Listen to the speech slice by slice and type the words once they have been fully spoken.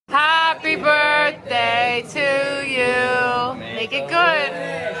Make it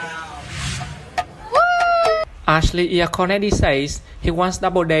good. Ashley Iaconetti says he wants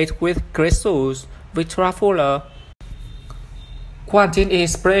double date with Chris Sue's Victoria Fuller. Quarantine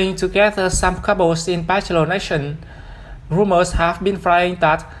is bringing together some couples in Bachelor Nation. Rumors have been flying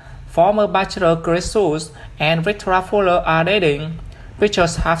that former Bachelor Chris Sue's and Victoria Fuller are dating.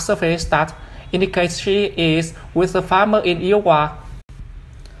 Pictures have surfaced that indicate she is with a farmer in Iowa.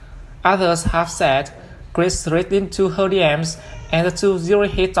 Others have said Chris read into her DMs and the two zero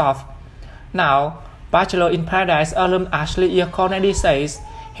hit off. Now, Bachelor in Paradise alum Ashley Iaconetti says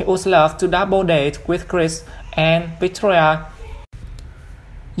he would love to double date with Chris and Victoria.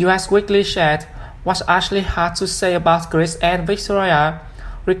 US Weekly shared what Ashley had to say about Chris and Victoria.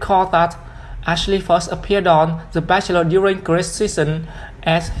 Recall that Ashley first appeared on The Bachelor during Chris' season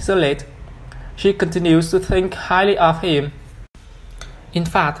as his lead. She continues to think highly of him. In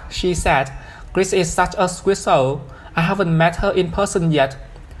fact, she said, "Chris is such a sweet soul. I haven't met her in person yet.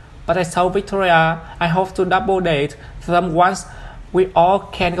 But I told Victoria I hope to double date them once we all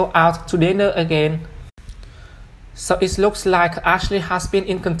can go out to dinner again." So it looks like Ashley has been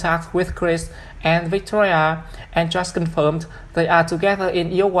in contact with Chris and Victoria and just confirmed they are together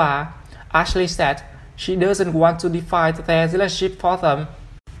in Iowa. Ashley said she doesn't want to define their relationship for them.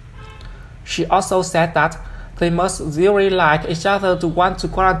 She also said that they must really like each other to want to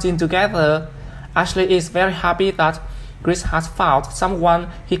quarantine together. Ashley is very happy that Chris has found someone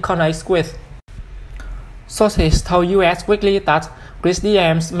he connects with. Sources told US Weekly that Chris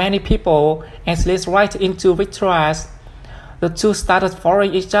DMs many people and slips right into Victoria's. The two started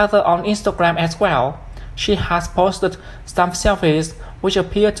following each other on Instagram as well. She has posted some selfies which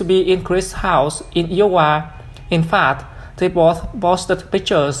appear to be in Chris' house in Iowa. In fact, they both posted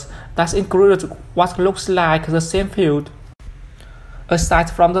pictures that included what looks like the same field. Aside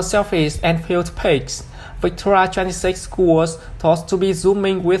from the selfies and field pics, Victoria 26 was thought to be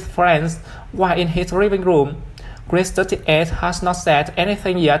zooming with friends while in his living room. Chris 38 has not said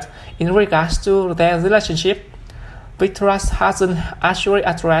anything yet in regards to their relationship. Victoria hasn't actually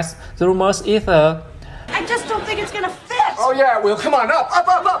addressed the rumors either. I just don't think it's gonna fit. Oh yeah, well come on, up.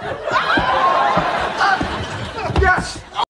 Yes!